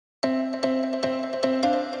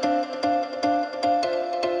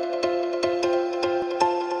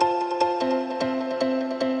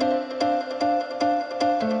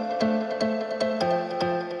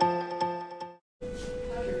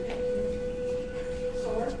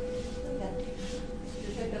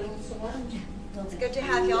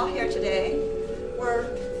you all here today. We're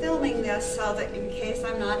filming this so that in case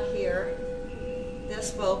I'm not here,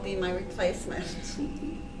 this will be my replacement.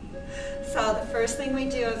 So the first thing we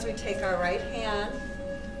do is we take our right hand,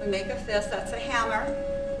 we make a fist, that's a hammer.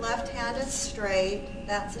 Left hand is straight,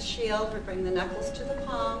 that's a shield. We bring the knuckles to the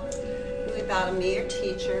palm. And we bow to me, your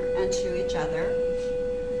teacher, and to each other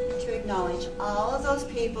to acknowledge all of those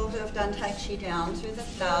people who have done Tai Chi down through the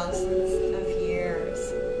thousands of years.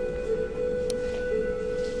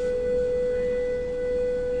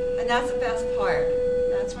 And that's the best part.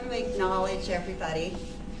 That's when we acknowledge everybody.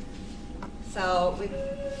 So we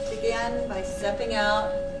begin by stepping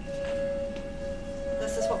out.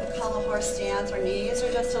 This is what we call a horse stance. Our knees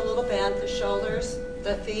are just a little bent. The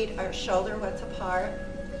feet are shoulder width apart.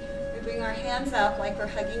 We bring our hands up like we're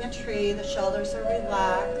hugging a tree. The shoulders are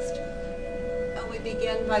relaxed. And we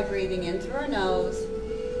begin by breathing in through our nose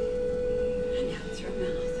and out through our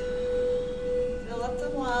mouth. Fill up the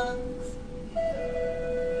lungs.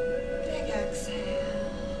 Big exhale.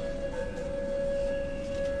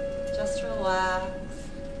 Just relax.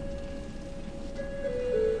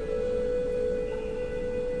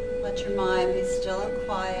 Let your mind be still and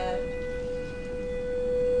quiet.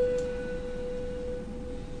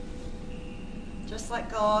 Just let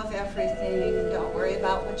go of everything. Don't worry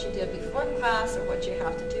about what you did before class or what you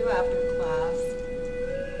have to do after class.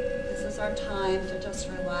 This is our time to just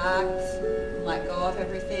relax, let go of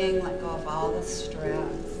everything, let go of all the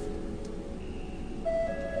stress.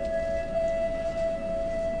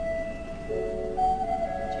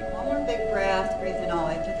 Take one more big breath, breathe in all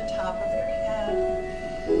the way to the top of your head.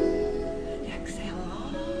 Exhale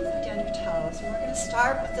all the way down your toes. And we're going to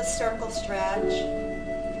start with the circle stretch.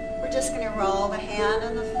 We're just going to roll the hand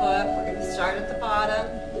and the foot. We're going to start at the bottom,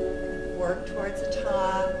 work towards the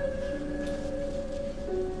top.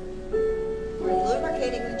 We're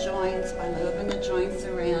lubricating the joints by moving the joints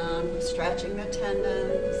around, stretching the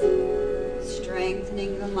tendons,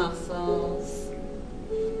 strengthening the muscles.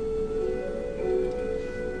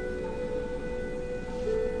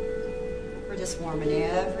 We're just warming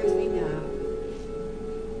everything up.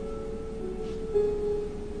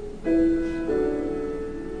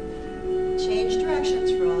 Change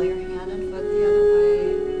directions, roll your hand and foot the other way.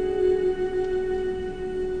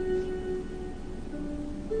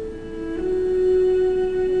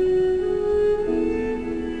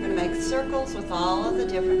 We're going to make circles with all of the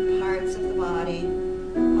different parts of the body,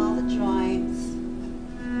 all the joints.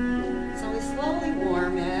 So we slowly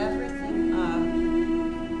warm everything up.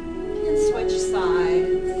 You can switch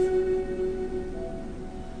sides.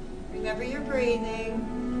 Remember your breathing.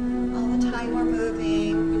 All the time we're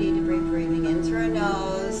moving, we need to be breathing in through our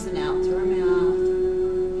nose and out through our mouth.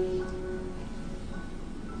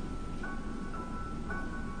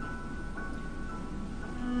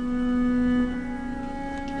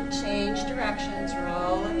 And change directions,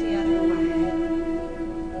 roll it the other way.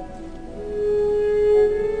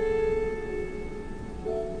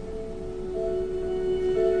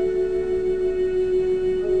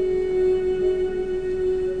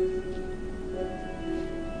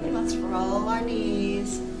 Let's roll our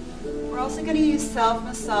knees. We're also going to use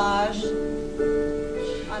self-massage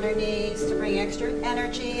on our knees to bring extra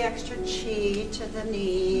energy, extra chi to the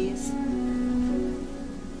knees.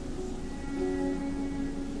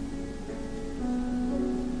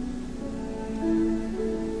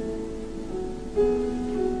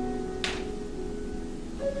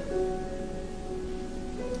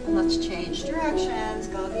 And let's change directions,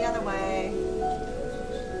 go the other way.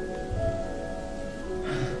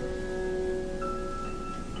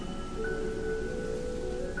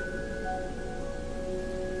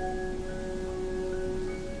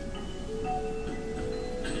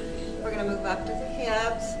 We're going to move up to the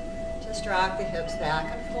hips, just rock the hips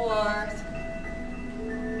back and forth.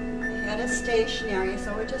 The head is stationary,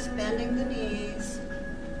 so we're just bending the knees.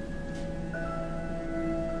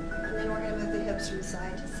 And then we're going to move the hips from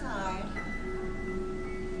side to side.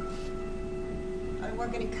 And we're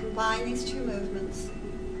going to combine these two movements.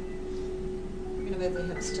 We're going to move the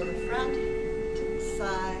hips to the front, to the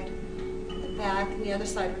side, the back, and the other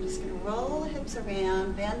side. We're just going to roll the hips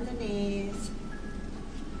around, bend the knees.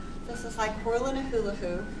 This is like whirling a hula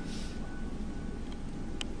hoop.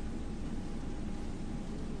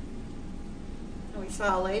 We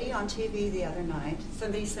saw a lady on TV the other night.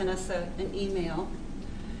 Somebody sent us an email,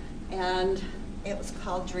 and it was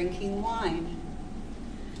called Drinking Wine.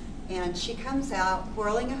 And she comes out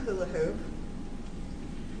whirling a hula hoop,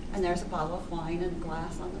 and there's a bottle of wine and a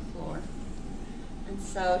glass on the floor. And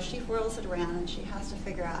so she whirls it around, and she has to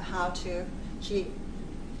figure out how to, she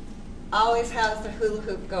always has the hula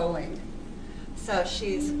hoop going. So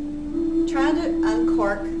she's trying to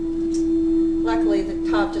uncork. Luckily,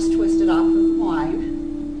 the top just twisted off of the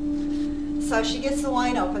wine. So she gets the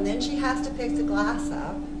wine open, then she has to pick the glass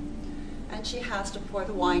up, and she has to pour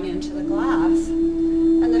the wine into the glass.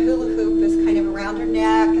 And the hula hoop is kind of around her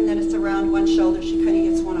neck, and then it's around one shoulder. She kind of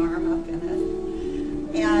gets one arm up in it.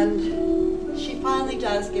 And she finally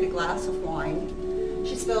does get a glass of wine.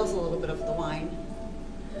 She spills a little bit of the wine.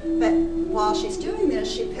 But while she's doing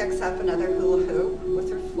this, she picks up another hula hoop with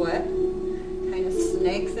her foot, kind of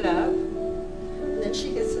snakes it up. And then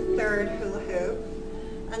she gets a third hula hoop,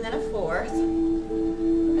 and then a fourth.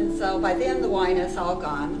 And so by then the wine is all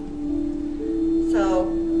gone. So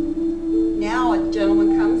now a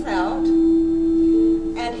gentleman comes out,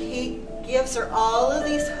 and he gives her all of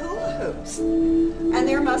these hula hoops. And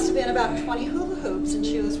there must have been about 20 hula hoops, and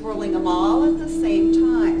she was whirling them all at the same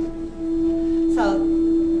time. So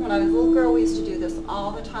when I was a little girl, we used to do this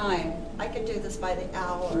all the time. I could do this by the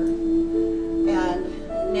hour. And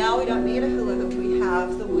now we don't need a hula hoop. We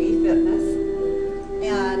have the Wii Fitness.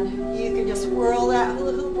 And you can just whirl that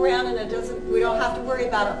hula hoop around, and we don't have to worry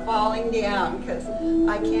about it falling down, because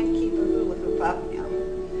I can't keep a hula hoop up now.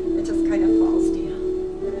 It just kind of falls down.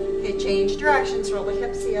 Okay, change directions, roll the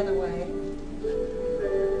hips the other way.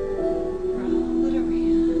 Roll it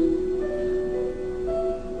around.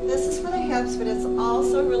 This is for the hips, but it's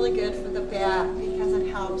also really good for the back, because it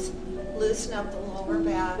helps loosen up the lower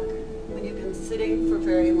back when you've been sitting for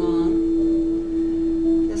very long.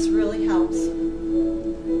 This really helps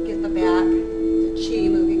get the back, the chi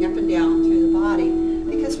moving up and down through the body.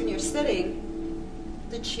 Because when you're sitting,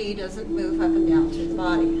 the chi doesn't move up and down through the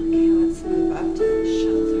body. Okay, let's move up to the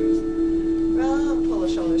shoulders. Roll, pull the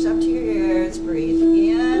shoulders up to your ears. Breathe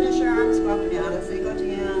in as your arms go up and out as they go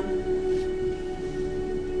down.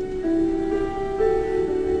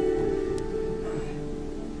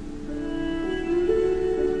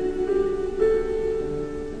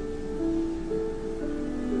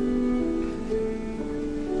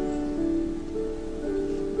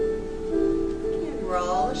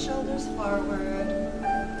 Roll the shoulders forward.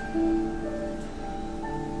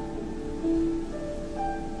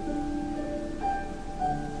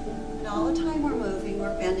 And all the time we're moving,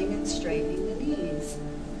 we're bending and straightening the knees.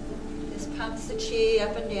 This pumps the chi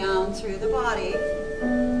up and down through the body.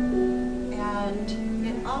 And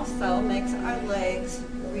it also makes our legs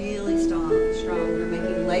really strong. We're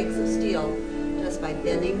making legs of steel just by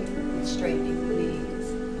bending and straightening the knees.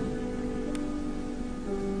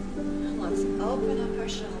 Open up our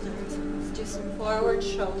shoulders. Let's do some forward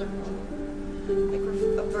shoulder roll. Like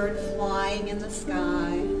we're a bird flying in the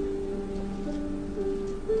sky.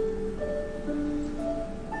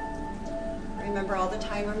 Remember, all the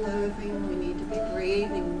time we're moving, we need to be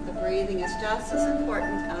breathing. The breathing is just as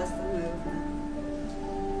important as the movement.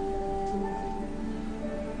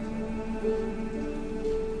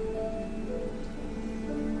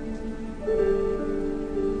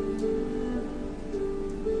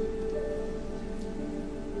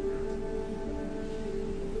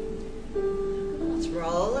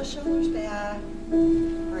 Roll the shoulders back.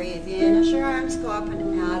 Breathe in as your arms go up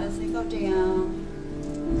and out as they go down.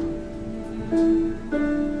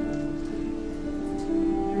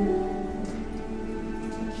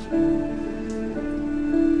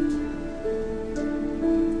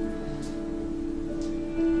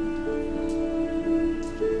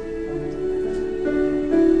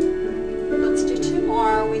 Let's do two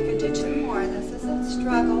more. We can do two more. This is a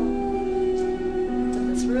struggle.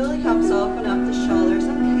 Really helps open up the shoulders.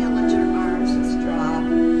 Okay, and let your arms just drop.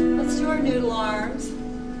 Let's do our noodle arms.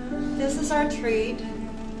 This is our treat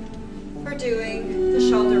for doing the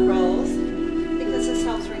shoulder rolls, because this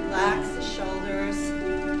helps relax the shoulders.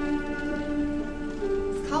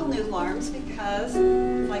 It's called noodle arms because,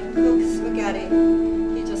 like cooked spaghetti,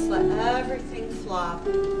 you just let everything flop.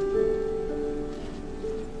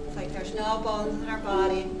 It's like there's no bones in our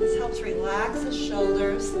body. This helps relax the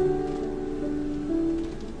shoulders.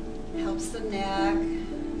 Helps the neck.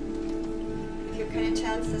 If you're kind of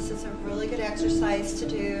tense, this is a really good exercise to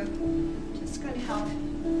do. Just going to help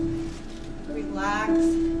relax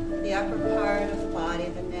the upper part of the body,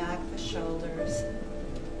 the neck, the shoulders.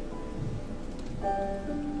 All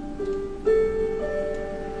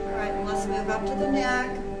right, and let's move up to the neck,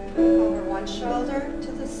 over one shoulder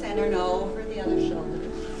to the center and over the other shoulder.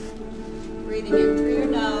 Breathing in through your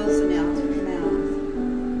nose and out through your mouth.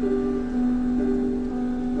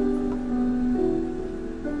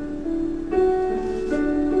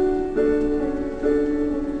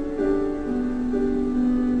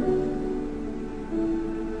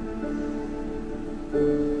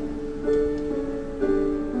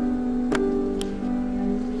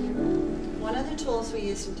 tools we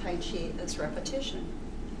use in Tai Chi is repetition.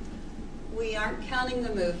 We aren't counting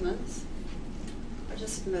the movements. We're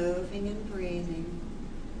just moving and breathing.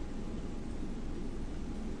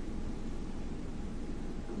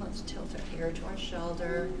 And let's tilt it here to our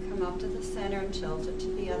shoulder, come up to the center and tilt it to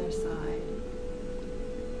the other side.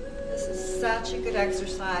 This is such a good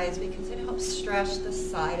exercise because it helps stretch the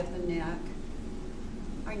side of the neck.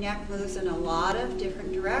 Our neck moves in a lot of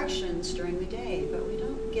different directions during the day, but we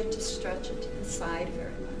don't get to stretch it to the side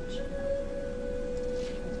very much.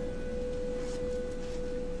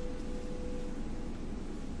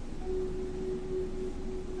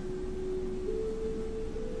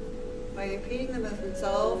 By repeating the movements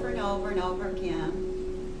over and over and over again,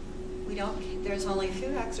 there's only a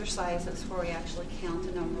few exercises where we actually count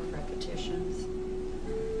the number of repetitions.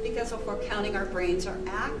 Because if we're counting, our brains are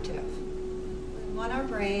active. We want our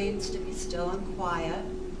brains to be still and quiet,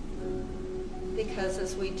 because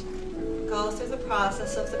as we go through the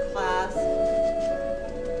process of the class,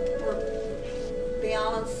 we're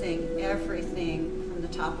balancing everything from the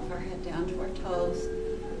top of our head down to our toes.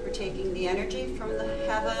 We're taking the energy from the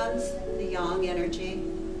heavens, the yang energy,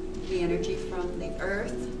 the energy from the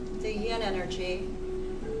earth, the yin energy.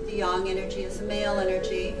 The yang energy is the male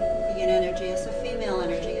energy, the yin energy is the female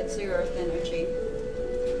energy, it's the earth energy.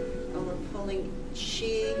 And we're pulling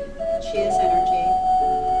chi is energy,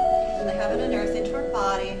 from the heaven and earth into our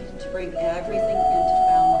body to bring everything into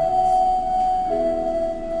balance.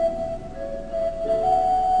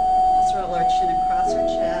 Let's roll our chin across our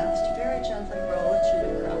chest, very gently roll the chin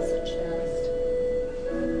across the chest.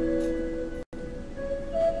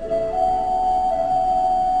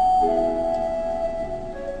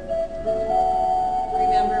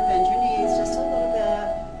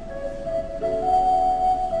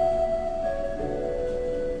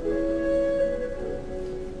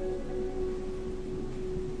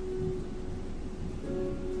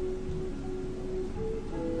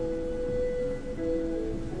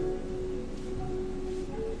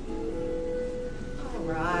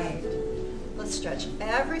 Stretch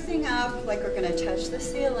everything up like we're going to touch the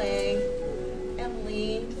ceiling and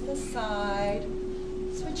lean to the side.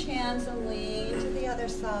 Switch hands and lean to the other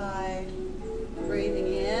side. Breathing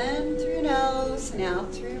in through your nose and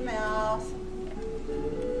out through your mouth.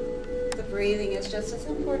 The breathing is just as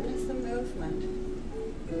important as the movement.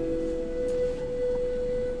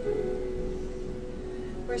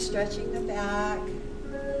 We're stretching the back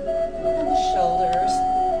and the shoulders.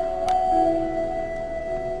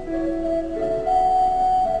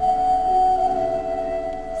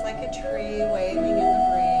 Tree waving in the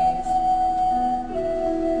breeze.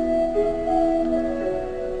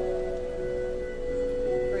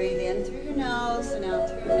 Breathe in through your nose and out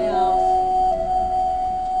through your mouth.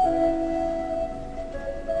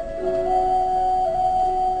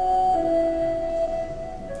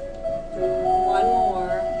 One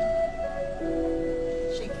more.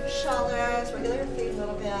 Shake your shoulders, wiggle your feet a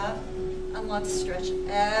little bit, and let's stretch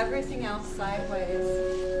everything else sideways.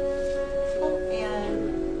 Pull in.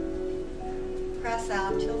 Press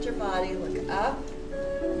out, tilt your body, look up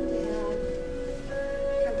and down.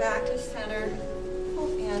 Come back to center,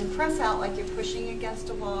 pull in, press out like you're pushing against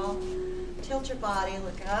a wall. Tilt your body,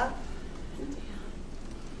 look up and down.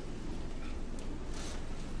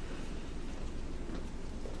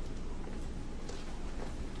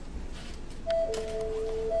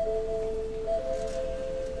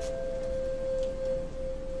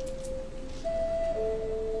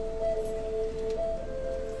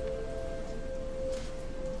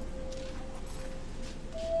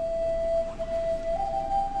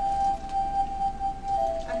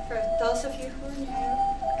 Those of you who are new,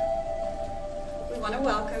 we want to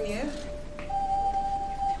welcome you.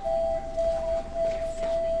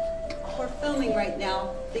 We're filming right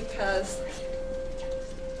now because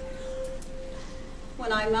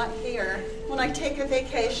when I'm not here, when I take a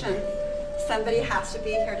vacation, somebody has to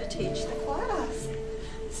be here to teach the class.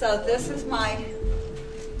 So this is my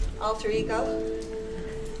alter ego,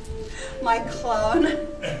 my clone.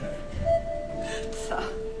 So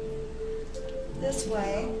this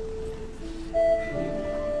way.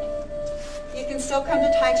 You can still come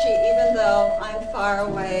to Tai Chi even though I'm far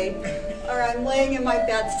away or I'm laying in my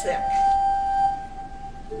bed sick.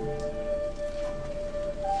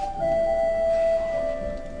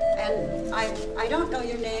 And I don't know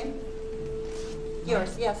your name.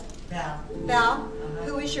 Yours, yes. Val. Val,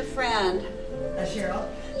 who is your friend? Cheryl.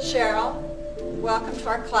 Cheryl, welcome to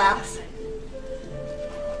our class.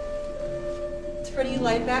 It's a pretty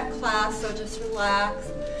laid back class, so just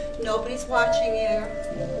relax. Nobody's watching you.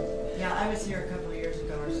 Yeah, I was here a couple of years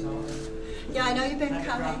ago or so. Yeah, I know you've been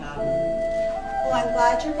coming. Well, Well, I'm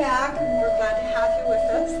glad you're back, and we're glad to have you with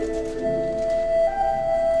us.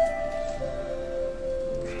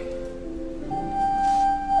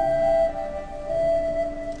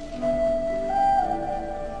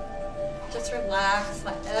 Just relax,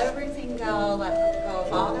 let everything go, let go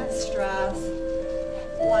of all that stress.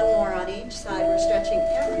 One more on each side. We're stretching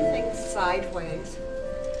everything sideways.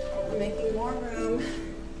 We're making more room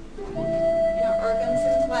in our organs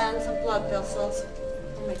and glands and blood vessels.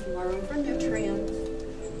 We're making more room for nutrients.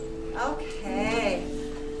 Okay,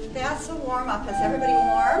 that's a warm-up. Is everybody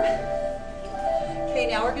warm? Okay,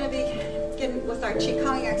 now we're going to begin with our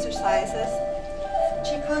Qigong exercises.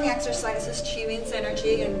 Qigong exercises, Qi means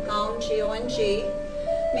energy, and Gong, G-O-N-G,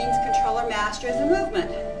 means control or master the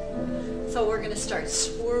movement. So we're going to start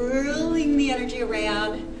swirling the energy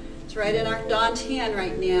around. It's right in our dantian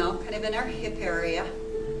right now, kind of in our hip area.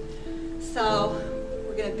 So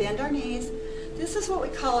we're going to bend our knees. This is what we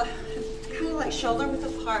call kind of like shoulder width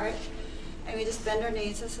apart. And we just bend our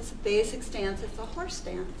knees. This is a basic stance. It's a horse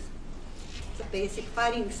stance. It's a basic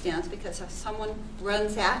fighting stance because if someone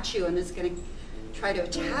runs at you and is going to try to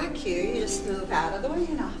attack you, you just move out of the way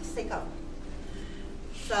and off they go.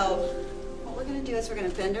 So what we're going to do is we're going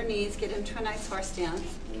to bend our knees, get into a nice horse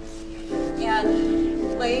stance.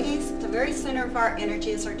 And ladies, the very center of our energy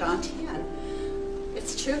is our dantian.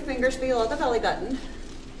 It's 2 fingers below the belly button.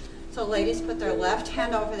 So ladies put their left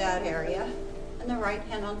hand over that area and the right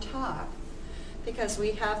hand on top. Because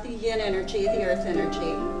we have the yin energy, the earth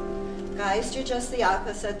energy. Guys do just the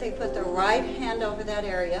opposite. They put the right hand over that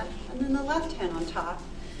area and then the left hand on top.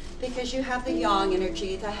 Because you have the yang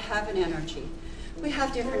energy, the heaven energy. We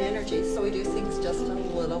have different energies, so we do things just a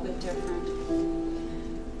little bit different.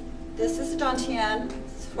 This is the dantian.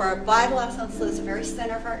 For our vital essence lives the very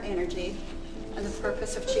center of our energy. And the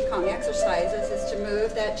purpose of Qigong exercises is to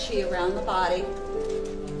move that Qi around the body,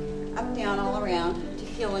 up, down, all around, to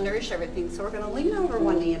heal and nourish everything. So we're going to lean over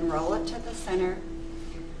one knee and roll it to the center.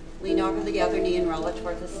 Lean over the other knee and roll it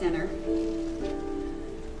toward the center.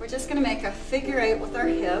 We're just going to make a figure 8 with our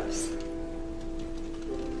hips.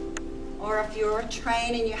 Or if you were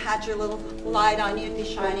trained and you had your little light on, you'd be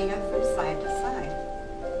shining it from side to side.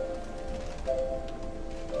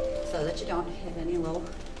 So that you don't hit any little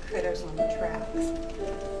critters on the tracks.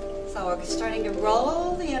 So we're starting to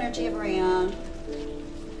roll the energy around.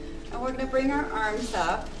 And we're going to bring our arms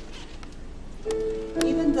up.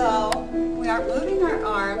 Even though we aren't moving our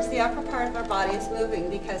arms, the upper part of our body is moving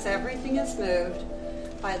because everything is moved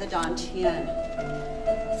by the dantian.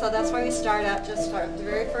 So that's why we start out, the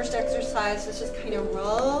very first exercise is just kind of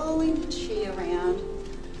rolling the Qi around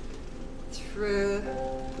through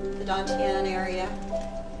the dantian area.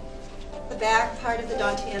 The back part of the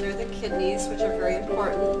dantian are the kidneys, which are very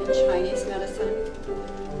important in Chinese medicine.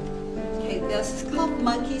 Okay, this is called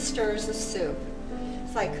monkey stirs the soup.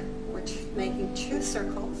 It's like we're making 2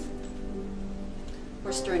 circles.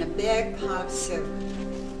 We're stirring a big pot of soup.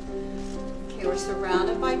 Okay, we're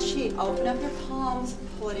surrounded by Qi. Open up your palms,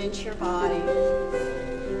 pull it into your body.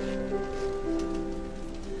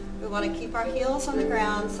 We want to keep our heels on the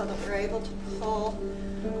ground so that we're able to pull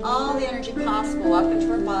all the energy possible up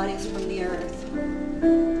into our bodies from the earth.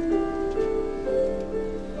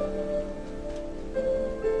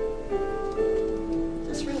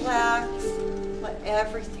 Just relax, let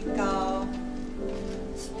everything go.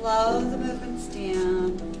 Slow the movements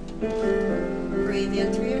down. Breathe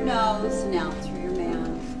in through your nose and out through your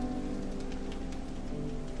mouth.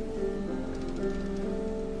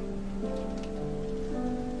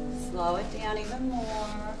 Slow it down even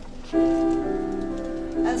more.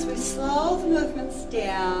 As we slow the movements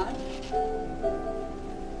down,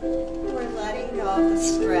 we're letting go of the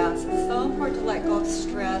stress. It's so important to let go of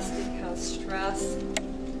stress because stress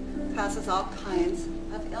causes all kinds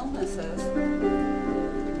of illnesses.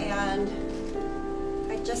 And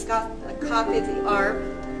I just got a copy of the ARP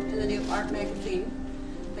in the new ARP magazine.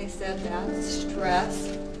 They said that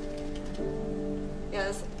stress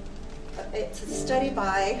is, it's a study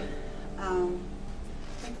by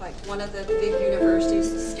I think like one of the big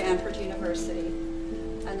universities, Stanford University,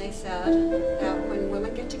 and they said that when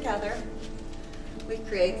women get together, we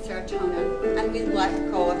create serotonin and we let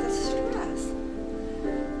go of the stress.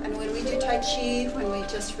 And when we do Tai Chi, when we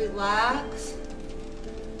just relax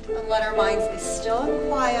and let our minds be still and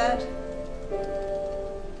quiet,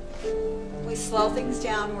 we slow things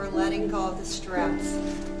down, we're letting go of the stress.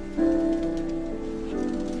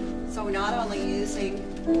 So we're not only using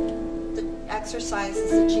the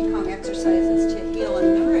exercises, the Qigong exercises to heal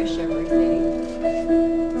and nourish everything,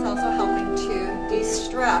 it's also helping to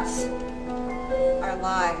de-stress our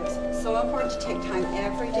lives. So important to take time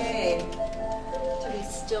every day to be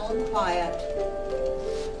still still and quiet.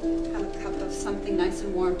 Have a cup of something nice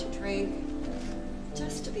and warm to drink.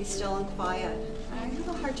 Just to be still and quiet. And I have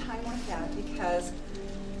a hard time with that because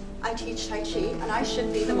I teach Tai Chi and I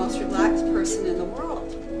should be the most relaxed person in the world.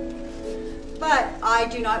 But I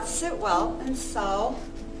do not sit well, and so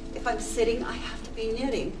if I'm sitting, I have to be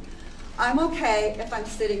knitting. I'm okay if I'm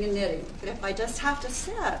sitting and knitting, but if I just have to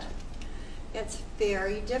sit, it's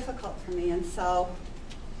very difficult for me. And so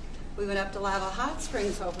we went up to Lava Hot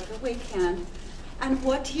Springs over the weekend. And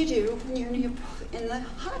what do you do when you're in the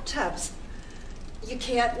hot tubs? You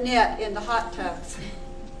can't knit in the hot tubs.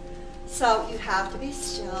 So you have to be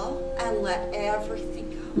still and let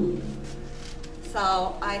everything go.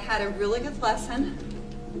 So I had a really good lesson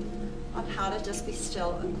on how to just be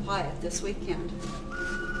still and quiet this weekend.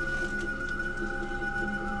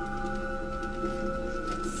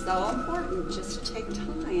 It's so important just to take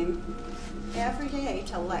time every day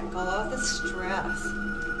to let go of the stress.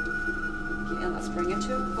 Okay, let's bring it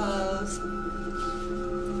to a close.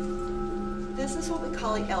 This is what we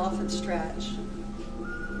call the elephant stretch.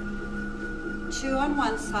 2 on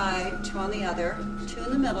one side, 2 on the other, 2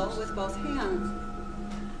 in the middle with both hands.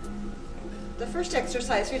 The first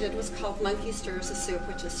exercise we did was called Monkey Stirs the Soup,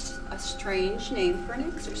 which is a strange name for an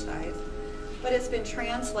exercise, but it's been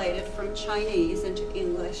translated from Chinese into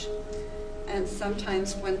English. And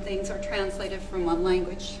sometimes when things are translated from one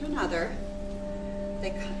language to another,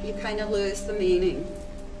 you kind of lose the meaning.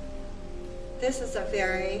 This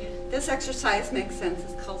exercise makes sense.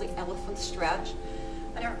 It's called the elephant stretch.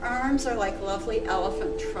 And our arms are like lovely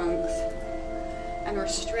elephant trunks. And we're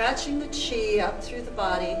stretching the chi up through the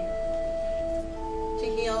body to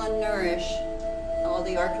heal and nourish all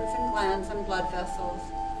the organs and glands and blood vessels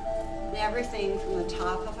and everything from the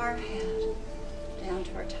top of our head down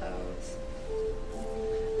to our toes.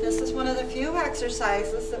 This is one of the few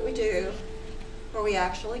exercises that we do where we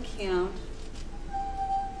actually count.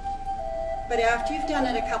 But after you've done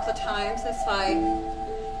it a couple of times, it's like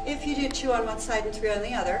if you do 2 on one side and 3 on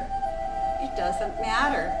the other, it doesn't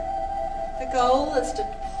matter. The goal is to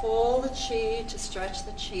pull the chi, to stretch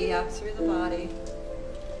the chi up through the body.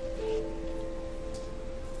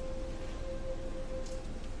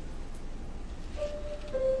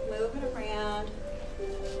 Move it around.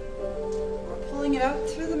 We're pulling it out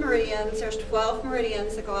through the meridians. There's 12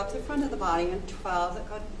 meridians that go up the front of the body and 12 that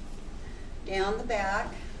go down the back.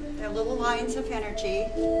 They're little lines of energy.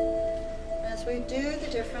 As we do the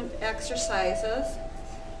different exercises,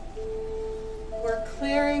 we're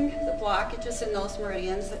clearing the blockages in those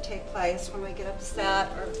meridians that take place when we get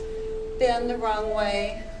upset or bend the wrong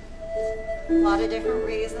way. A lot of different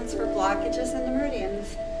reasons for blockages in the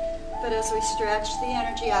meridians. But as we stretch the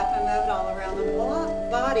energy up and move it all around the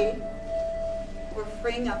body, we're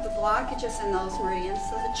freeing up the blockages in those meridians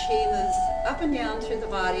so the chi moves up and down through the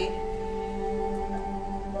body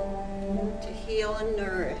to heal and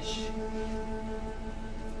nourish.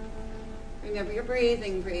 Remember your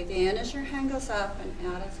breathing. Breathe in as your hand goes up and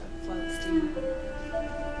out as it floats down.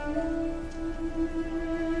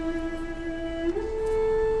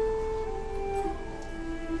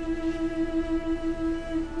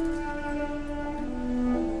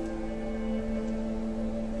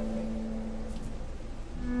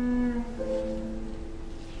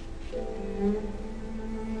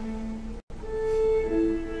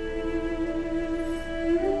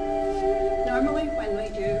 Normally when we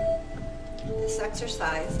do this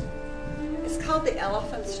exercise, it's called the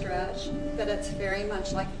elephant stretch, but it's very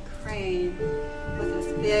much like a crane with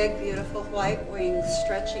his big, beautiful white wings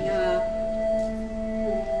stretching up.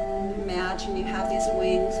 Imagine you have these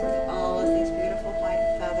wings with all of these beautiful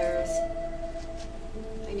white feathers,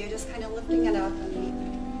 and you're just kind of lifting it up. And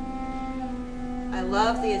I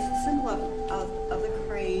love the symbol of the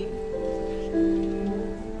crane.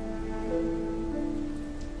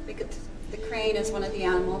 The crane is one of the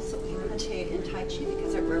animals that we imitate in Tai Chi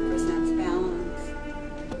because it represents balance.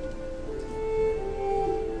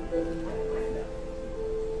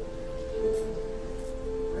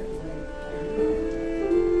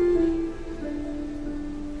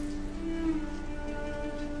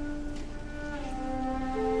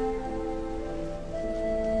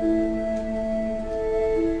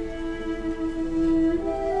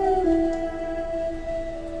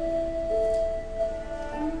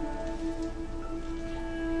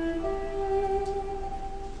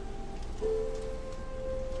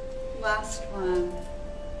 Last one.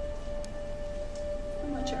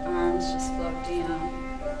 And let your arms just float down.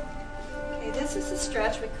 Okay, this is the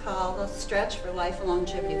stretch we call the stretch for life and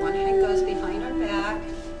longevity. One hand goes behind our back,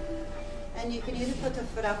 and you can either put the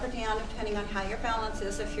foot up or down depending on how your balance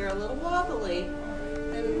is. If you're a little wobbly,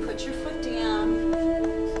 then put your foot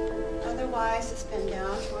down. nice to spin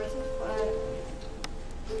down towards the foot.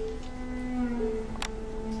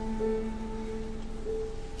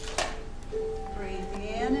 Breathe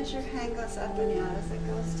in as your hand goes up and out as it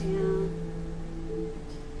goes down.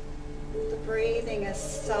 The breathing is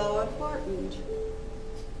so important.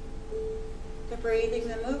 The breathing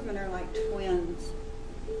and the movement are like twins.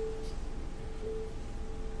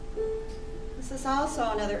 This is also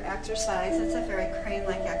another exercise. It's a very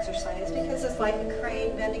crane-like exercise because it's like a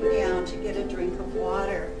crane bending down to get a drink of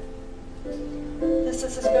water. This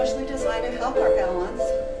is especially designed to help our balance.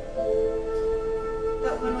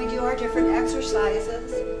 But when we do our different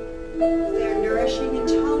exercises, they're nourishing and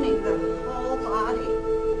toning the whole body.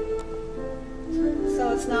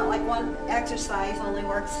 So it's not like one exercise only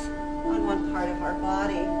works on one part of our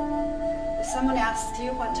body. If someone asks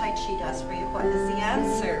you what Tai Chi does for you, what is the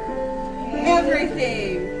answer?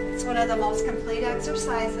 Everything. It's one of the most complete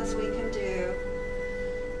exercises we can do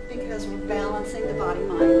because we're balancing the body,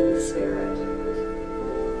 mind, and the spirit.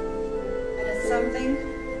 And it's something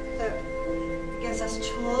that gives us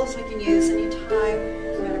tools we can use anytime,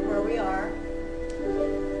 no matter where we are.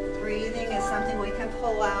 Breathing is something we can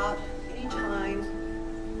pull out anytime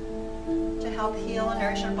to help heal and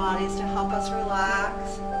nourish our bodies, to help us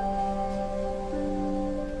relax.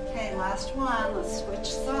 Okay, last one. Let's switch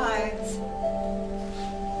sides.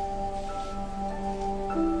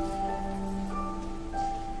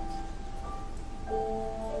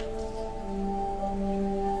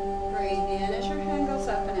 Breathe in as your hand goes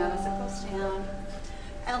up and out as it goes down.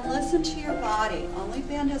 And listen to your body. Only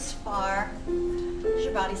bend as far as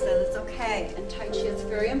your body says it's okay. In Tai Chi, it's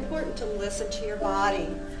very important to listen to your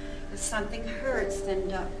body. If something hurts, then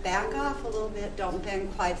back off a little bit. Don't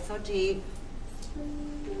bend quite so deep.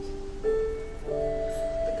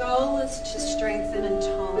 The goal is to strengthen and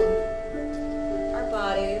tone our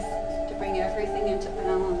bodies, to bring everything into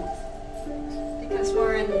balance. Because when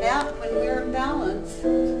we're in balance,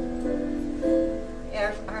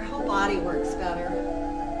 our whole body works better.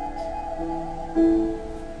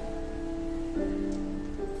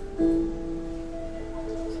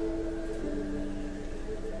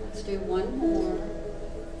 Let's do one more.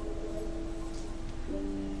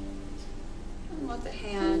 And let the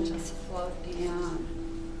hand just float down.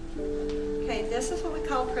 Okay, this is what we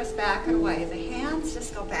call press back and away. The hands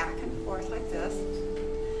just go back and forth like this.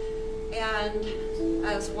 And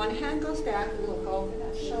as one hand goes back, we look over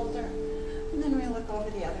that shoulder. And then we look over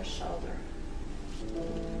the other shoulder.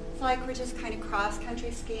 It's like we're just kind of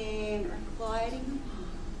cross-country skiing or gliding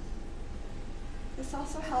along. This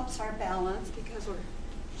also helps our balance because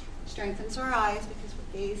strengthens our eyes because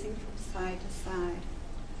we're gazing from side to side.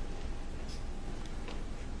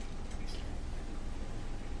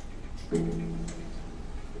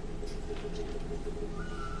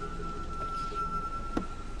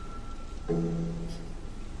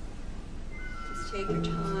 Just take your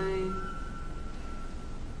time.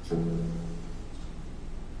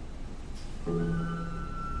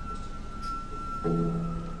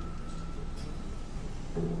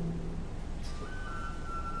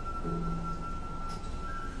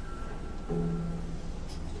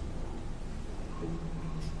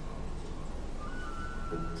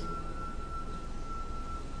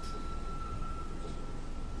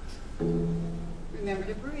 Remember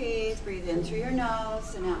to breathe. Breathe in through your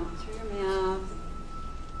nose and out through your mouth.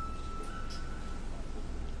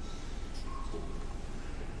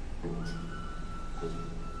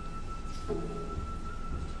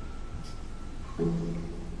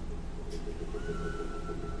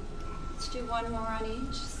 Let's do one more on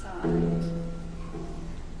each side.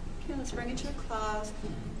 Okay, let's bring it to a close.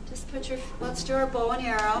 Just let's do our bow and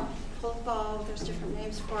arrow. Pull bow, there's different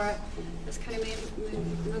names for it. Just kind of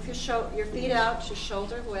move your feet out to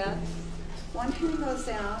shoulder width. One hand goes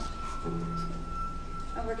out,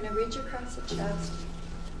 and we're going to reach across the chest.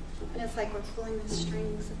 And it's like we're pulling the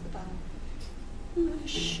strings of the bow. And we're going to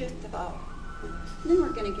shoot the bow. And then we're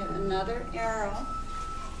going to get another arrow.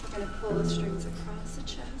 We're going to pull the strings across the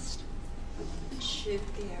chest and shoot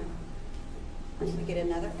the arrow. We get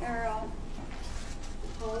another arrow,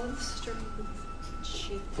 pull the strings, and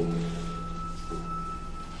shoot the arrow.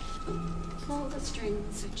 Pull the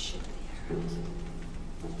strings and shoot the arrow.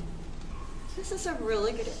 This is a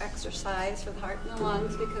really good exercise for the heart and the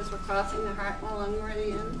lungs because we're crossing the heart and the lung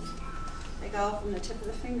meridians. They go from the tip of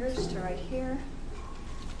the fingers to right here.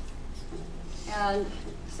 And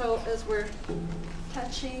so as we're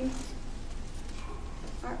touching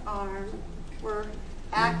our arm, we're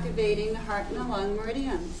activating the heart and the lung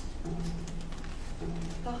meridians.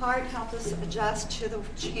 The heart helps us adjust to the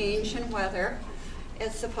change in weather.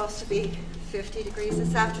 It's supposed to be 50 degrees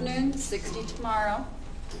this afternoon, 60 tomorrow.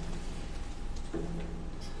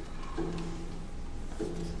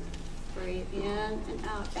 in and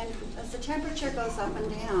out. And as the temperature goes up and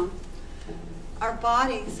down, our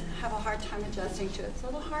bodies have a hard time adjusting to it. So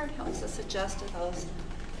the heart helps us adjust to those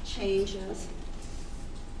changes.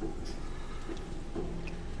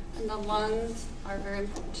 And the lungs are very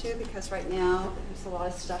important too, because right now there's a lot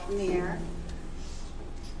of stuff in the air.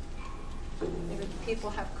 People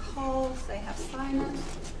have colds, they have sinus,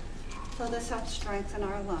 so this helps strengthen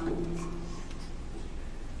our lungs.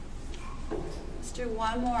 Let's do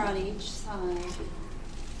one more on each side.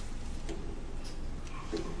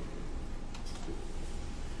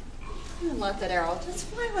 And let that arrow just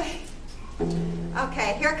fly away.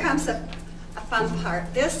 Okay, here comes a fun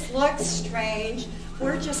part. This looks strange.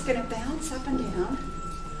 We're just going to bounce up and down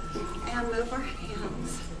and move our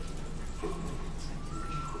hands.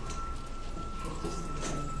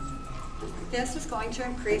 This is going to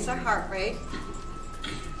increase our heart rate.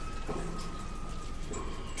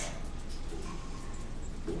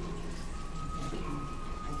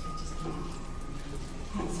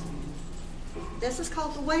 This is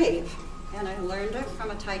called the wave, and I learned it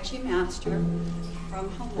from a Tai Chi master from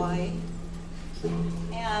Hawaii.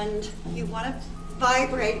 And you want to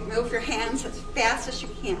vibrate, move your hands as fast as you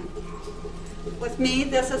can. With me,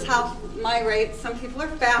 this is how my rate. Some people are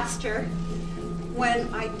faster.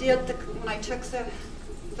 When I took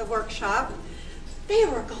the workshop, they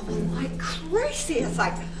were going like crazy. It's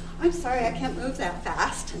like, I'm sorry, I can't move that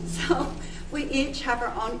fast. So we each have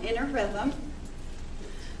our own inner rhythm.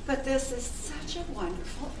 But this is such a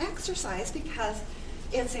wonderful exercise because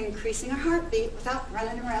it's increasing our heartbeat without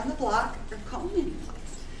running around the block or going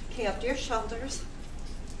anyplace. Okay, up to your shoulders.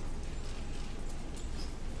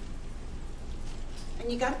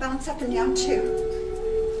 And you got to bounce up and down too.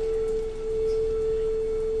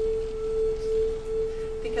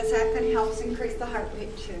 Because that can help increase the heart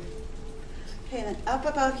rate too. Okay, then up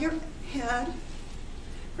above your head.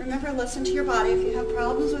 Remember, listen to your body. If you have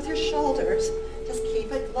problems with your shoulders, just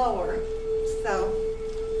keep it lower. So,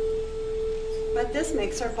 but this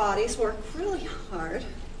makes our bodies work really hard.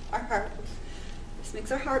 This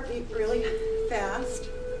makes our heart beat really fast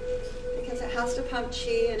because it has to pump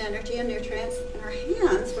chi and energy and nutrients in our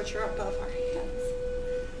hands, which are above our heads.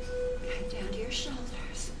 Okay, down to your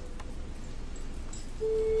shoulders.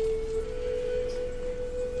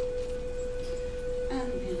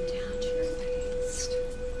 And then down to your waist.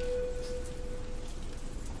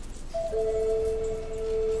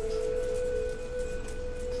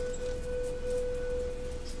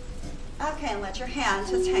 Okay, and let your hands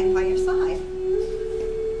just hang by your side.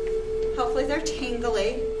 Hopefully they're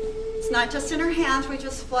tingly. It's not just in our hands, we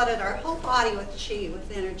just flooded our whole body with chi,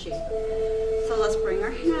 with energy. So let's bring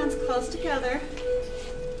our hands close together.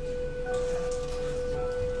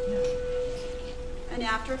 And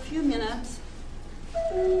after a few minutes,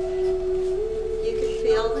 you can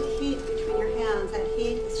feel the heat between your hands. That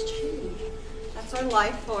heat is chi. That's our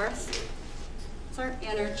life force. It's our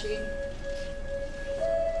energy.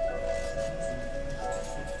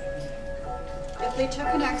 If they took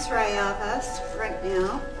an x-ray of us right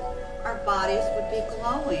now, our bodies would be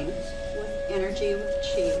glowing with energy, with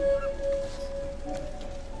chi.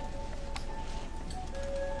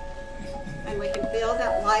 And we can feel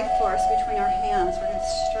that life force between our hands. We're going to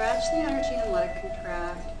stretch the energy and let it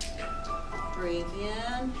contract. Breathe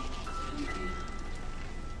in.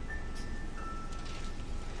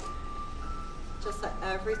 Just let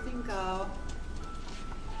everything go.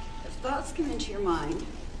 If thoughts come into your mind,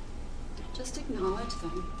 just acknowledge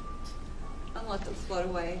them and let them float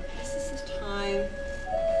away. This is a time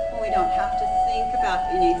when we don't have to think about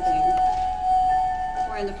anything.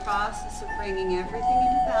 We're in the process of bringing everything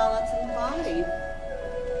into balance in the body.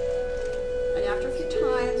 And after a few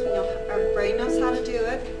times, we know our brain knows how to do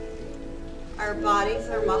it. Our bodies,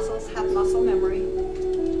 our muscles have muscle memory.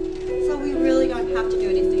 So we really don't have to do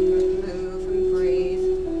anything but move and breathe.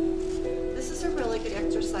 This is a really good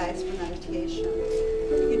exercise for meditation.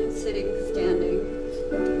 You can do it sitting, standing.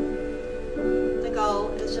 The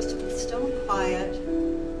goal is just to be still and quiet.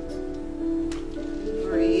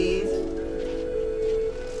 Breathe.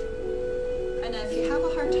 And if you have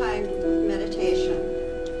a hard time with meditation,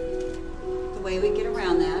 the way we get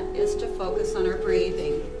around that is to focus on our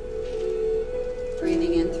breathing.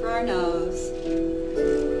 Breathing in through our nose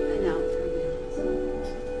and out through our mouth.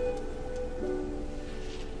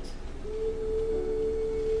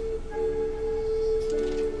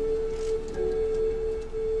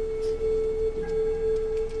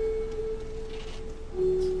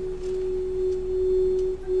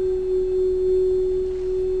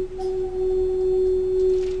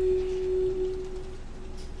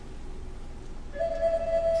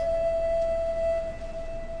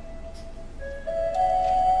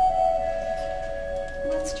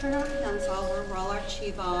 turn our hands over, roll our chi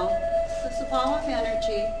ball. This is a ball of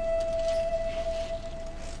energy.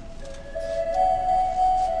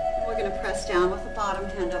 And we're going to press down with the bottom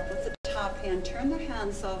hand up with the top hand. Turn the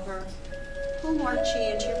hands over. Pull more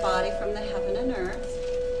chi into your body from the heaven and earth.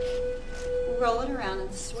 Roll it around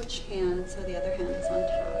and switch hands so the other hand is on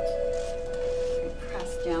top. We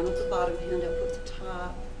press down with the bottom hand up with the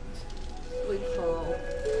top. We pull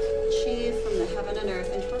chi from the heaven and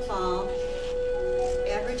earth into a ball.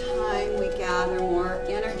 Every time we gather more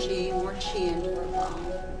energy, more chi into our ball.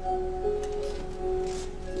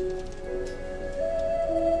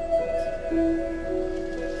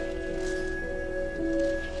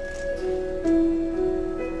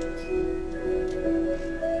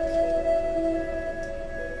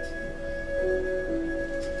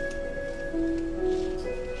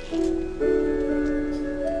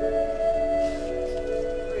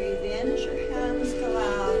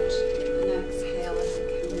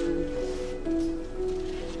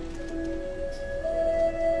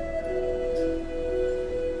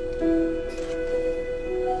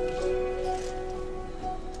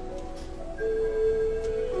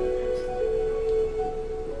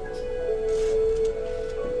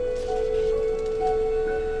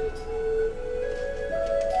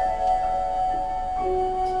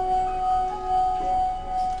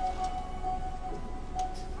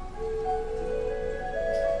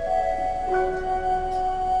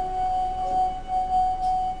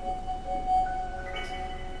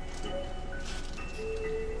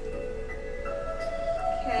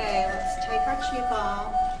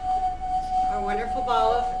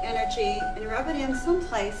 And rub it in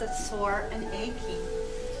someplace that's sore and achy,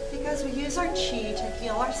 because we use our chi to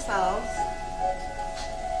heal ourselves.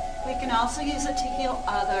 We can also use it to heal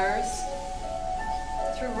others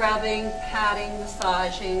through rubbing, patting,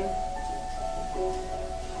 massaging.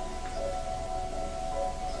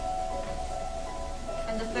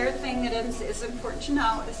 And the third thing that is important to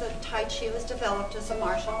know is that Tai Chi was developed as a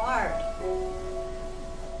martial art.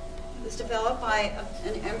 It was developed by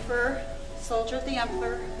an emperor, soldier of the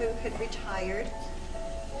emperor, who had retired,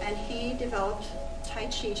 and he developed Tai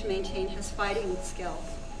Chi to maintain his fighting skills.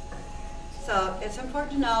 So it's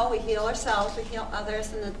important to know we heal ourselves, we heal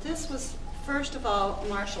others, and that this was first of all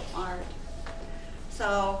martial art.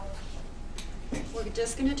 So we're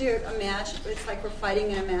just going to do it's like we're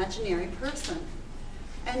fighting an imaginary person.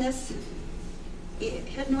 And this,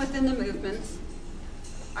 hidden within the movements,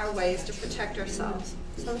 are ways to protect ourselves.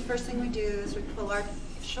 So the first thing we do is we pull our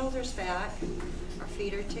shoulders back, our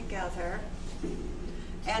feet are together,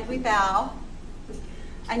 and we bow.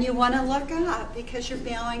 And you want to look up because you're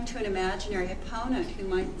bowing to an imaginary opponent who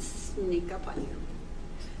might sneak up on you.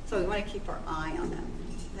 So we want to keep our eye on them,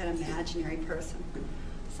 that imaginary person.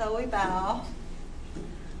 So we bow,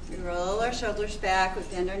 we roll our shoulders back, we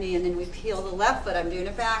bend our knee, and then we peel the left foot. I'm doing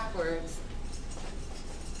it backwards.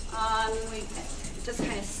 We just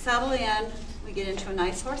kind of settle in. We get into a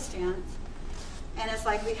nice horse stance. And it's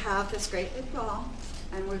like we have this great big ball,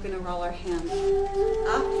 and we're going to roll our hands up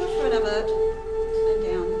the front of it and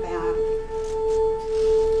down the back.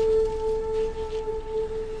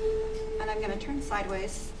 And I'm going to turn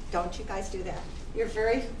sideways. Don't you guys do that. You're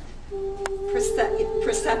very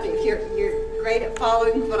perceptive. You're great at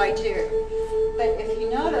following what I do. But if you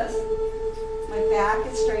notice, my back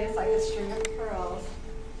is straight. It's like a string of pearls.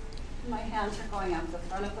 My hands are going up the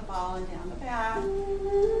front of the ball and down the back.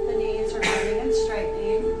 The knees are bending and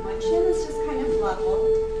straightening. My chin is just kind of level.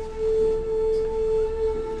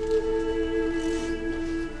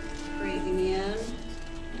 Breathing in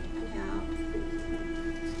and out.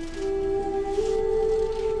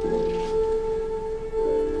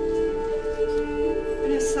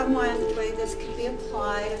 And if the way this can be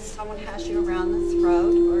applied, if someone has you around the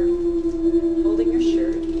throat or holding your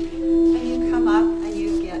shirt, and you come up and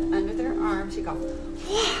you get under their arms, you go,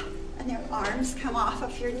 whoa, and their arms come off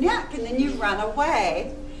of your neck, and then you run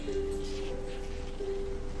away.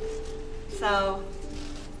 So,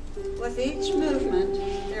 with each movement,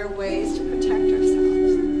 there are ways to protect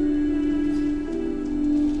ourselves.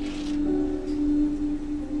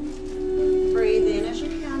 Breathe in as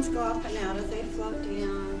your hands go up and out as they float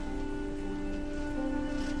down.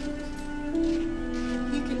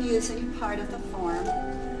 You can use any part of the form.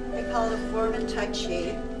 They call it a form in Tai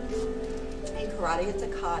Chi. In karate, it's a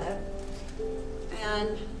kata.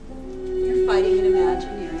 And you're fighting an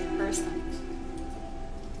imaginary person.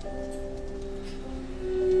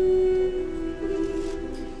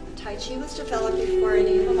 Tai Chi was developed before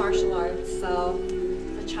any of the martial arts, so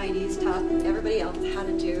the Chinese taught everybody else how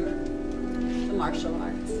to do the martial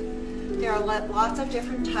arts. There are lots of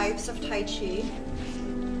different types of Tai Chi.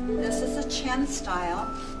 This is a Chen style.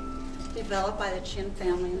 developed by the Chin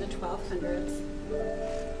family in the 1200s.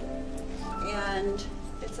 And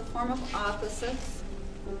it's a form of opposites.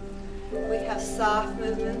 We have soft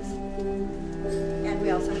movements, and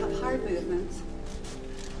we also have hard movements.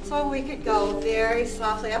 So we could go very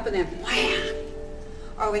softly up and then wham!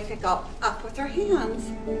 Or we could go up with our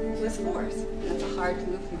hands with force. That's a hard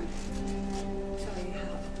movement. So we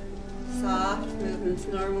have soft movements.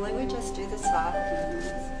 Normally we just do the soft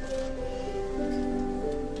movements.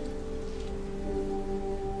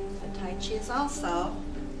 The Tai Chi is also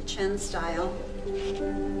the Chin style.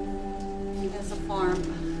 It's a form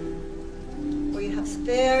where you have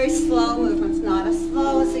very slow movements, not as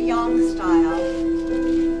slow as the Yang style.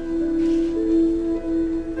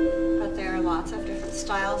 But there are lots of different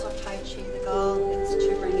styles of Tai Chi. The goal is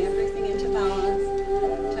to bring everything into balance,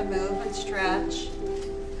 to move and stretch,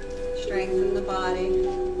 strengthen the body,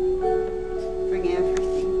 bring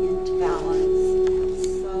everything into balance.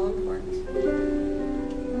 It's so important.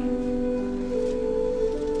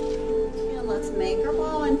 And let's make our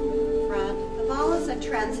ball in front. The ball is a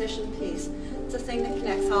transition piece. It's a thing that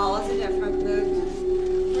connects all of the different movements.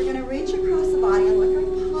 We're going to reach across the body and look at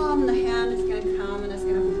our palm. The hand is going to come and it's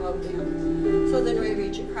going to float down. So then we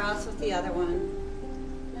reach across with the other one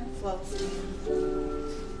and it floats down.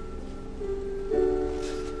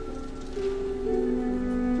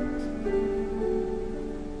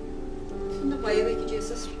 And the way we could use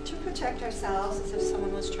this to protect ourselves is if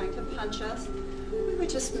someone was trying to punch us, we would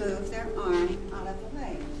just move their arm out of the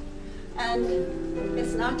way. And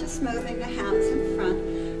it's not just moving the hands in front,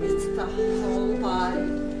 it's the whole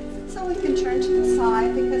body. So we can turn to the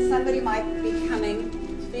side because somebody might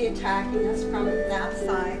be attacking us from that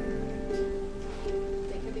side.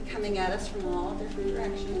 They could be coming at us from all different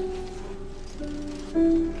directions.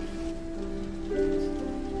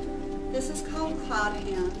 This is called cloud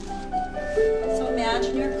hand. So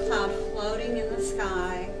imagine your cloud floating in the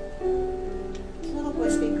sky. Little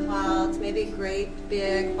wispy clouds, maybe great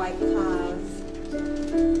big white clouds,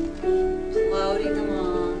 floating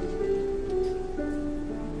along.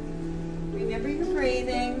 Remember your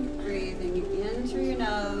breathing in through your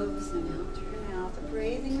nose and out through your mouth. The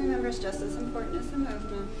breathing, remember, is just as important as the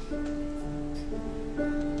movement.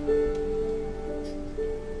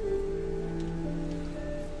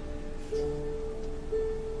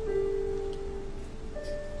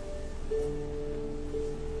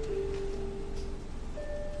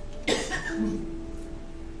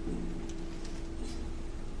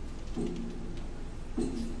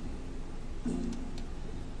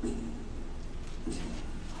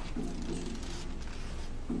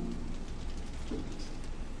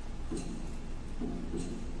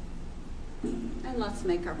 And let's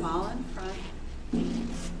make our ball in front.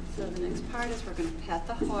 So the next part is we're going to pet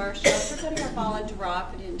the horse. Show everybody our ball and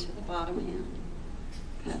drop it into the bottom hand.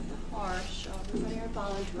 Pet the horse. Show everybody our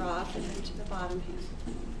ball and drop it into the bottom hand.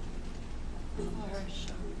 The horse.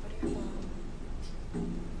 Show everybody our ball.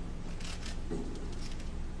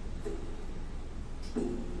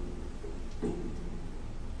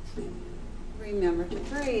 Remember to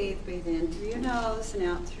breathe. Breathe in through your nose and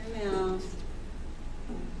out through your mouth.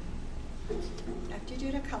 After you do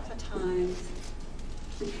it a couple of times,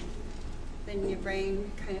 then your brain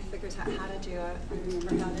kind of figures out how to do it,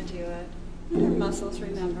 remember how to do it, and your muscles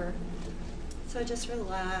remember. So just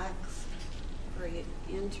relax, breathe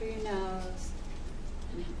in through your nose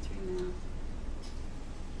and out through your mouth.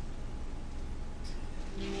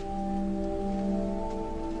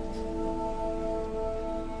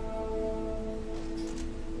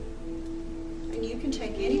 And you can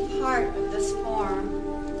take any part of this form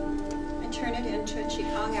and turn it into a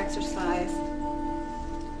Qigong exercise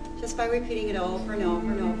just by repeating it over and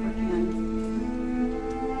over and over again.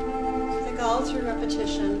 The goal through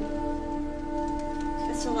repetition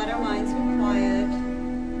is to let our minds be quiet,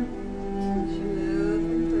 to move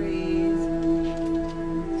and breathe.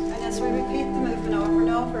 And as we repeat the movement over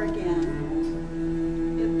and over again,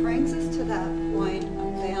 it brings us to that point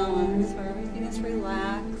of balance where everything is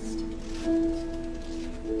relaxed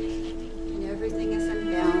and everything is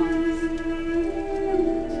in balance.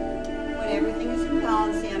 Everything is in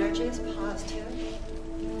balance, the energy is positive,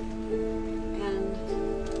 and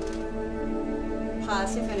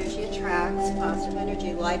positive energy attracts positive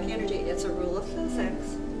energy. Like energy, it's a rule of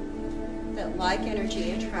physics that like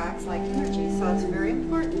energy attracts like energy, so it's very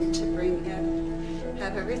important to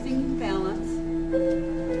have everything in balance,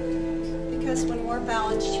 because when we're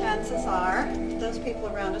balanced, chances are those people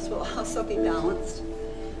around us will also be balanced,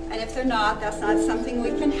 and if they're not, that's not something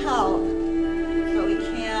we can help, but we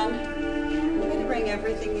can bring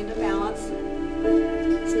everything into balance.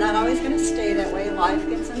 It's not always going to stay that way. Life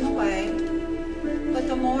gets in the way. But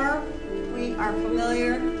the more more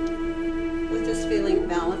familiar with this feeling of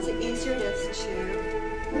balance, the easier it is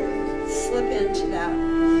to slip into that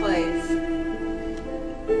place.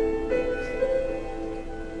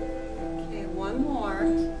 Okay, one more.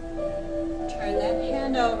 Turn that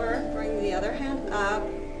hand over, bring the other hand up.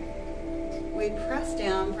 We press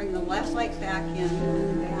down, bring the left leg back in,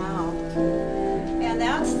 and bow. And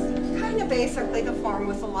that's kind of basically the form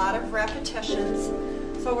with a lot of repetitions.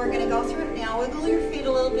 So we're going to go through it now. Wiggle your feet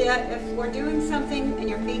a little bit. If we're doing something and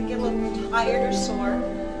your feet get a little tired or sore,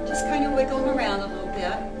 just kind of wiggle them around a little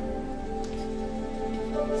bit.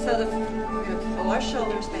 So we're going to pull our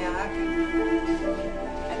shoulders back,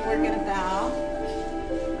 and we're going to bow.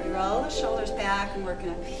 We roll the shoulders back, and we're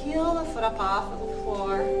going to peel the foot up off of the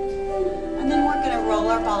floor. And then we're going to roll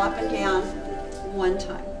our ball up and down one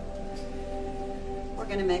time. We're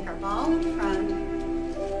going to make our ball in front.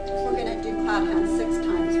 We're going to do cloud hand 6 times.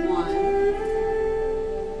 1,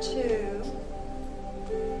 2,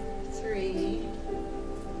 3,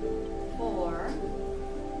 4,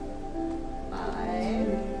 5,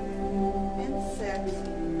 and 6.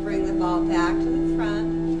 Bring the ball back to the front.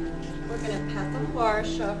 We're going to pet the horse,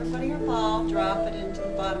 show everybody your ball, drop it into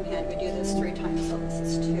the bottom hand. We do this 3 times, so this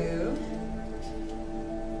is 2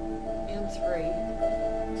 and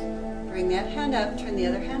 3. Bring that hand up, turn the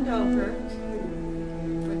other hand over.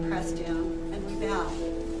 We press down and we bow.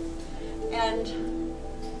 And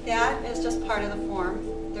that is just part of the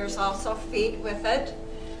form. There's also feet with it,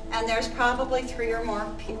 and there's probably 3 or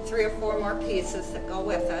 4 more pieces that go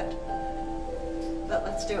with it. But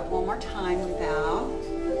let's do it one more time. We bow.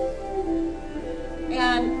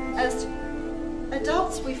 And as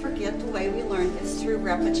adults, we forget the way we learn is through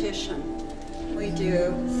repetition. We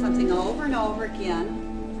do something over and over again,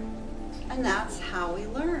 and that's how we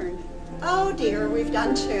learn. Oh dear, we've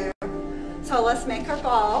done 2. So let's make our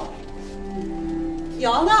ball. You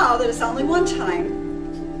all know that it's only one time.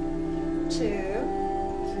 2,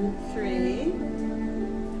 3,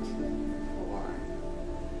 4,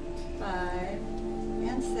 5,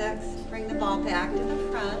 and 6. Bring the ball back to the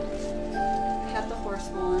front. Pet the horse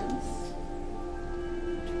once,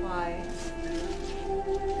 twice,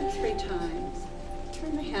 and 3 times.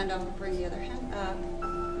 Turn the hand over, bring the other hand up.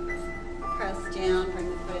 Press down, bring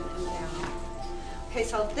the foot in and down. Okay,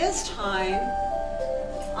 so this time,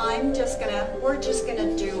 we're just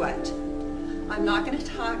gonna do it. I'm not gonna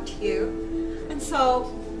talk to you. And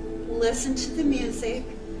so, listen to the music,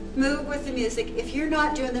 move with the music. If you're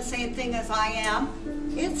not doing the same thing as I am,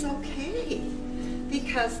 it's okay,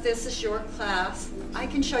 because this is your class. I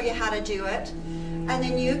can show you how to do it, and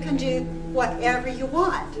then you can do whatever you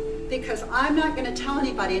want, because I'm not gonna tell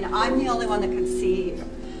anybody, and I'm the only one that can see you.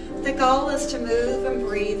 The goal is to move and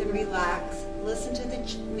breathe and relax. Listen to the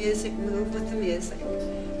music, move with the music,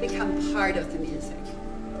 become part of the music.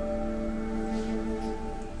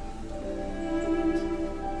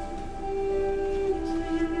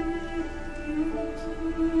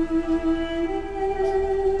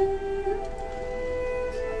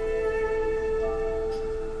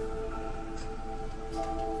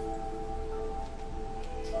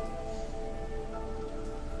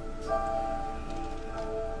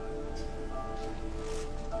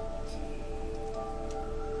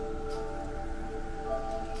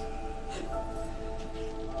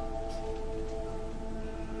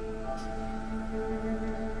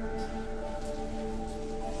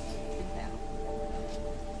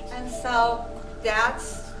 So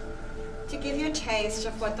that's to give you a taste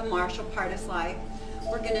of what the martial part is like.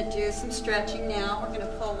 We're going to do some stretching now. We're going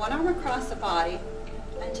to pull one arm across the body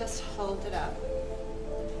and just hold it up.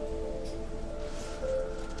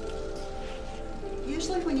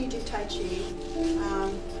 Usually when you do Tai Chi,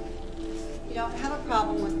 you don't have a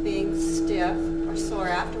problem with being stiff or sore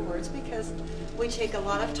afterwards, because we take a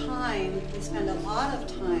lot of time, we spend a lot of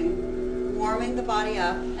time warming the body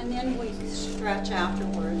up, and then we stretch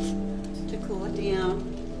afterwards to cool it down.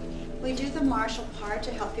 We do the martial part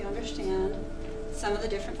to help you understand some of the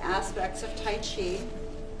different aspects of Tai Chi,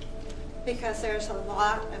 because there's a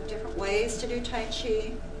lot of different ways to do Tai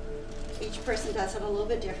Chi. Each person does it a little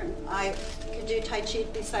bit different. I could do Tai Chi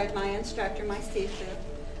beside my instructor, my Sifu,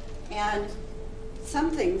 and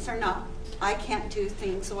some things are not, I can't do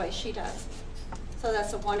things the way she does. So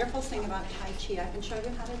that's a wonderful thing about Tai Chi. I can show you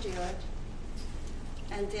how to do it.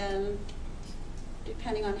 And then,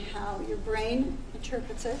 depending on how your brain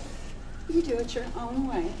interprets it, you do it your own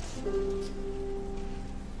way.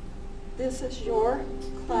 This is your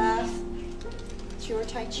class. It's your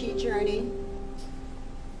Tai Chi journey.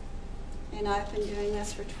 And I've been doing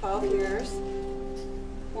this for 12 years.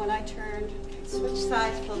 When I turned, switch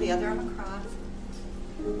sides, pull the other arm across.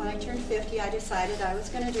 when I turned 50, I decided I was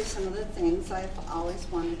going to do some of the things I've always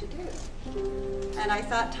wanted to do. And I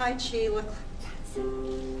thought Tai Chi looked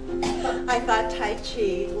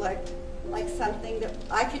like something that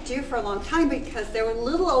I could do for a long time because there were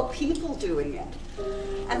little old people doing it.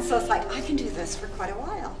 And so it's like, I can do this for quite a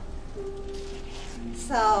while.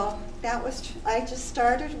 So I just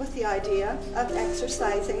started with the idea of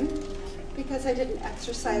exercising because I didn't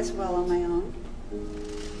exercise well on my own.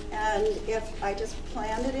 And if I just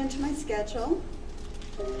planned it into my schedule,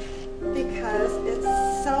 because it's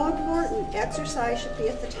so important. Exercise should be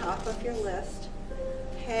at the top of your list.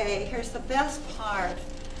 Okay, here's the best part.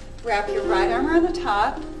 Wrap your right arm around the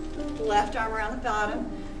top, left arm around the bottom.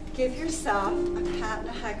 Give yourself a pat and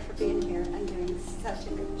a hug for being here and doing such a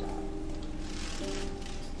good job.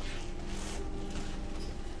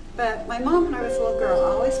 But my mom, when I was a little girl,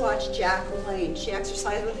 always watched Jack LaLanne. She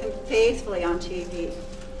exercised with him faithfully on TV.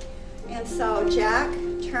 And so Jack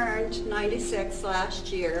turned 96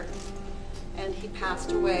 last year, and he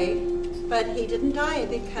passed away. But he didn't die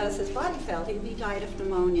because his body failed. He died of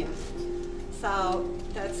pneumonia. So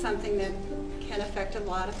that's something that can affect a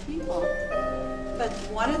lot of people. But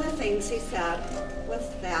one of the things he said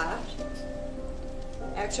was that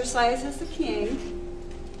exercise is the king,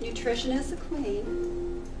 nutrition is the queen,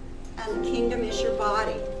 and the kingdom is your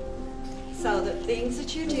body. So the things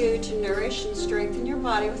that you do to nourish and strengthen your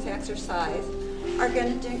body with exercise are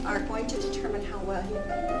going to determine how well you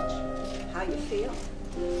age, how you feel.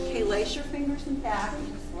 Okay, lace your fingers and back,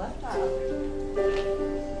 just lift up.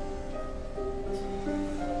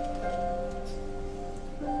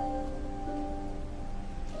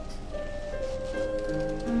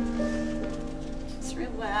 Just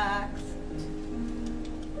relax.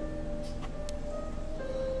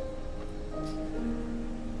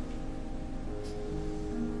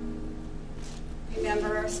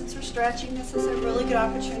 Remember, since we're stretching, this is a really good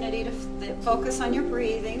opportunity to focus on your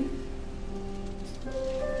breathing.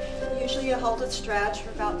 Usually you hold it stretch for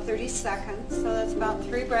about 30 seconds, so that's about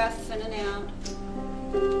 3 breaths in and out.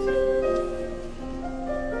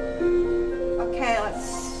 Okay,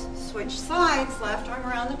 let's switch sides. Left arm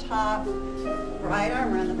around the top, right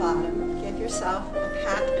arm around the bottom. Give yourself a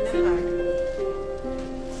pat and a hug.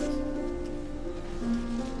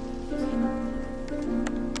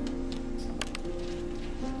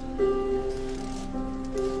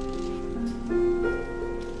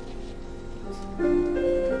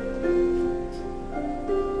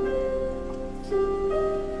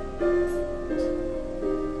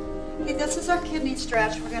 This is our kidney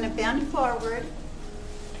stretch. We're going to bend forward.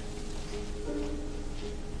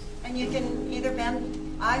 And you can either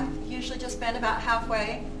bend, I usually just bend about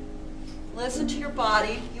halfway. Listen to your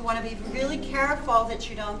body. You want to be really careful that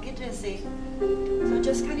you don't get dizzy. So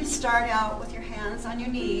just kind of start out with your hands on your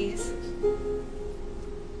knees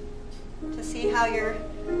to see how your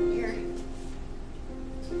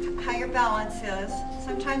balance is.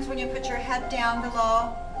 Sometimes when you put your head down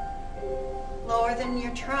below, lower than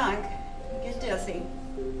your trunk, get dizzy.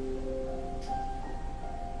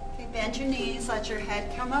 Okay, bend your knees, let your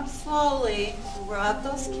head come up slowly, rub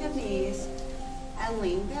those kidneys, and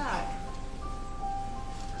lean back.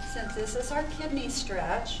 Since this is our kidney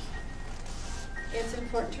stretch, it's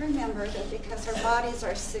important to remember that because our bodies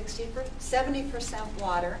are 70%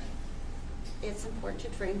 water, it's important to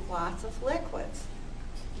drink lots of liquids.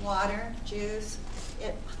 Water, juice,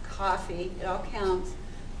 coffee, it all counts.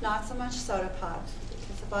 Not so much soda pop.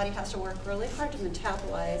 The body has to work really hard to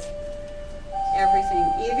metabolize everything.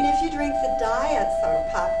 Even if you drink the diet soda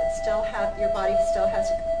pop, your body still has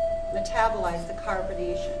to metabolize the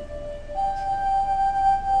carbonation.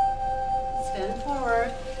 Bend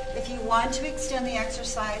forward. If you want to extend the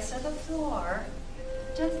exercise to the floor,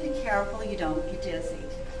 just be careful you don't get dizzy.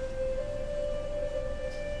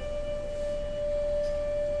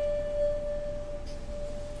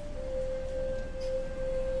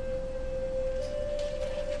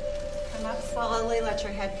 Slowly, let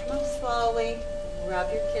your head come up slowly,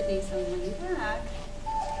 rub your kidneys and lean back.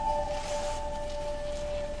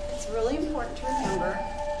 It's really important to remember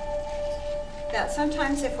that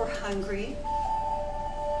sometimes if we're hungry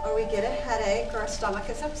or we get a headache or our stomach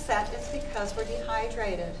is upset, it's because we're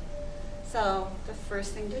dehydrated. So the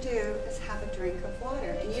first thing to do is have a drink of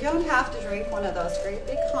water. And you don't have to drink one of those great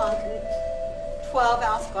big honking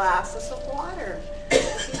 12-ounce glasses of water.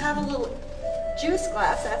 If you have a little juice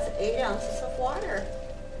glass, that's 8 ounces of water.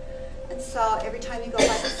 And so every time you go by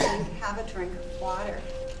the sink, have a drink of water.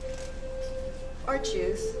 Or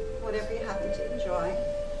juice, whatever you happen to enjoy.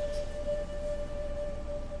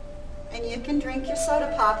 And you can drink your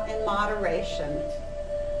soda pop in moderation.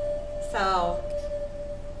 So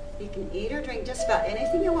You can eat or drink just about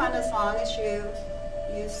anything you want as long as you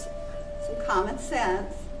use some common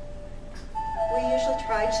sense. We usually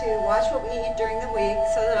try to watch what we eat during the week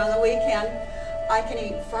so that on the weekend I can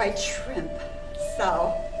eat fried shrimp.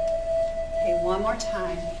 So, okay, one more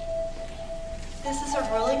time. This is a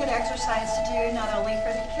really good exercise to do not only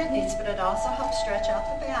for the kidneys, but it also helps stretch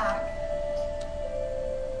out the back.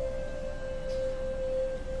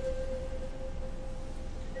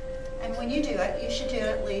 And when you do it, you should do it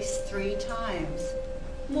at least 3 times.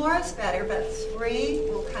 More is better, but 3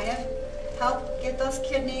 will kind of help get those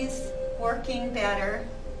kidneys working better.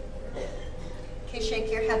 Okay,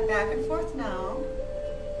 shake your head back and forth now.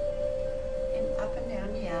 And up and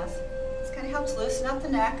down, yes. This kind of helps loosen up the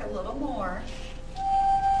neck a little more.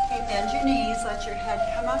 Okay, bend your knees, let your head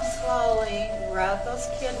come up slowly, rub those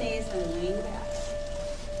kidneys and lean back.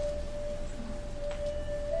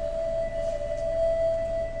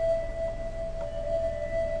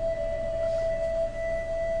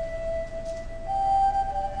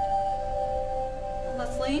 And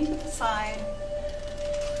let's lean to the side.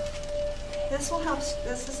 This will help,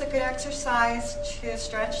 this is a good exercise to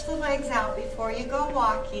stretch the legs out before you go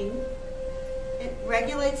walking. It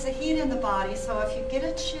regulates the heat in the body, so if you get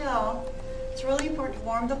a chill, it's really important to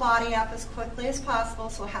warm the body up as quickly as possible,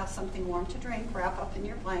 so have something warm to drink, wrap up in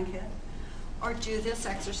your blanket, or do this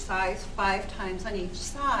exercise 5 times on each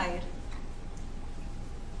side.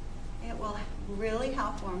 It will really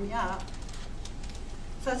help warm you up.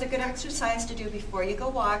 So it's a good exercise to do before you go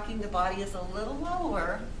walking. The body is a little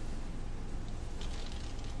lower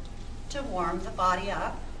to warm the body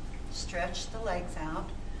up, stretch the legs out.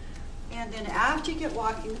 And then after you get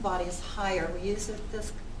walking, the body is higher. We use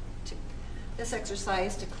this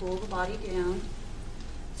exercise to cool the body down.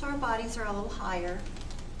 So our bodies are a little higher.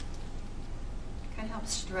 Kind of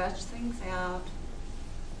helps stretch things out.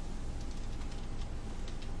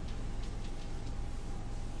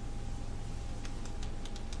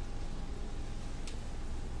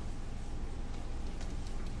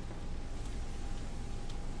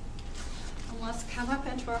 And let's come up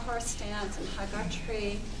into our horse stance and hug our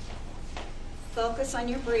tree. Focus on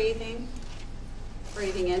your breathing.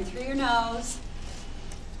 Breathing in through your nose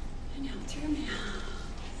and out through your mouth.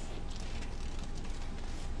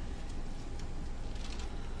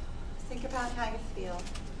 Think about how you feel.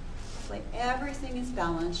 It's like everything is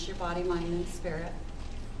balanced, your body, mind, and spirit.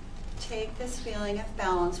 Take this feeling of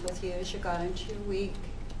balance with you as you got into your week,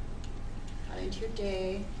 got into your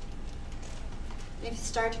day. And if you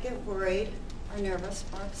start to get worried or nervous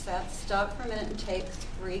or upset, stop for a minute and take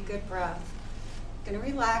 3 good breaths. Going to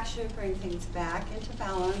relax you, bring things back into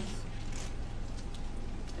balance.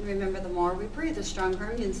 And remember, the more we breathe, the stronger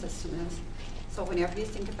our immune system is. So whenever you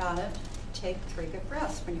think about it, take 3 good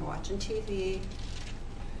breaths. When you're watching TV,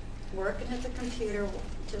 working at the computer,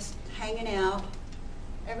 just hanging out,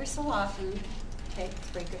 every so often, take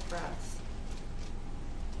 3 good breaths.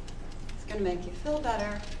 It's going to make you feel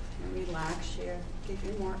better and relax you, give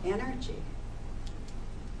you more energy.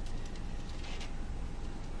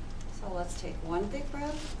 So let's take 1 big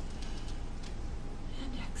breath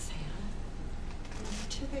and exhale. Number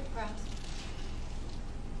 2 big breaths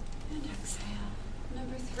and exhale.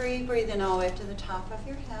 Number 3, breathe in all the way up to the top of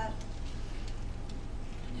your head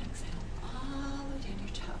and exhale all the way down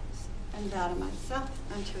your toes. And bow to myself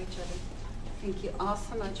and to each other. Thank you all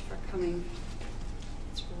so much for coming.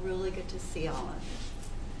 It's really good to see all of you.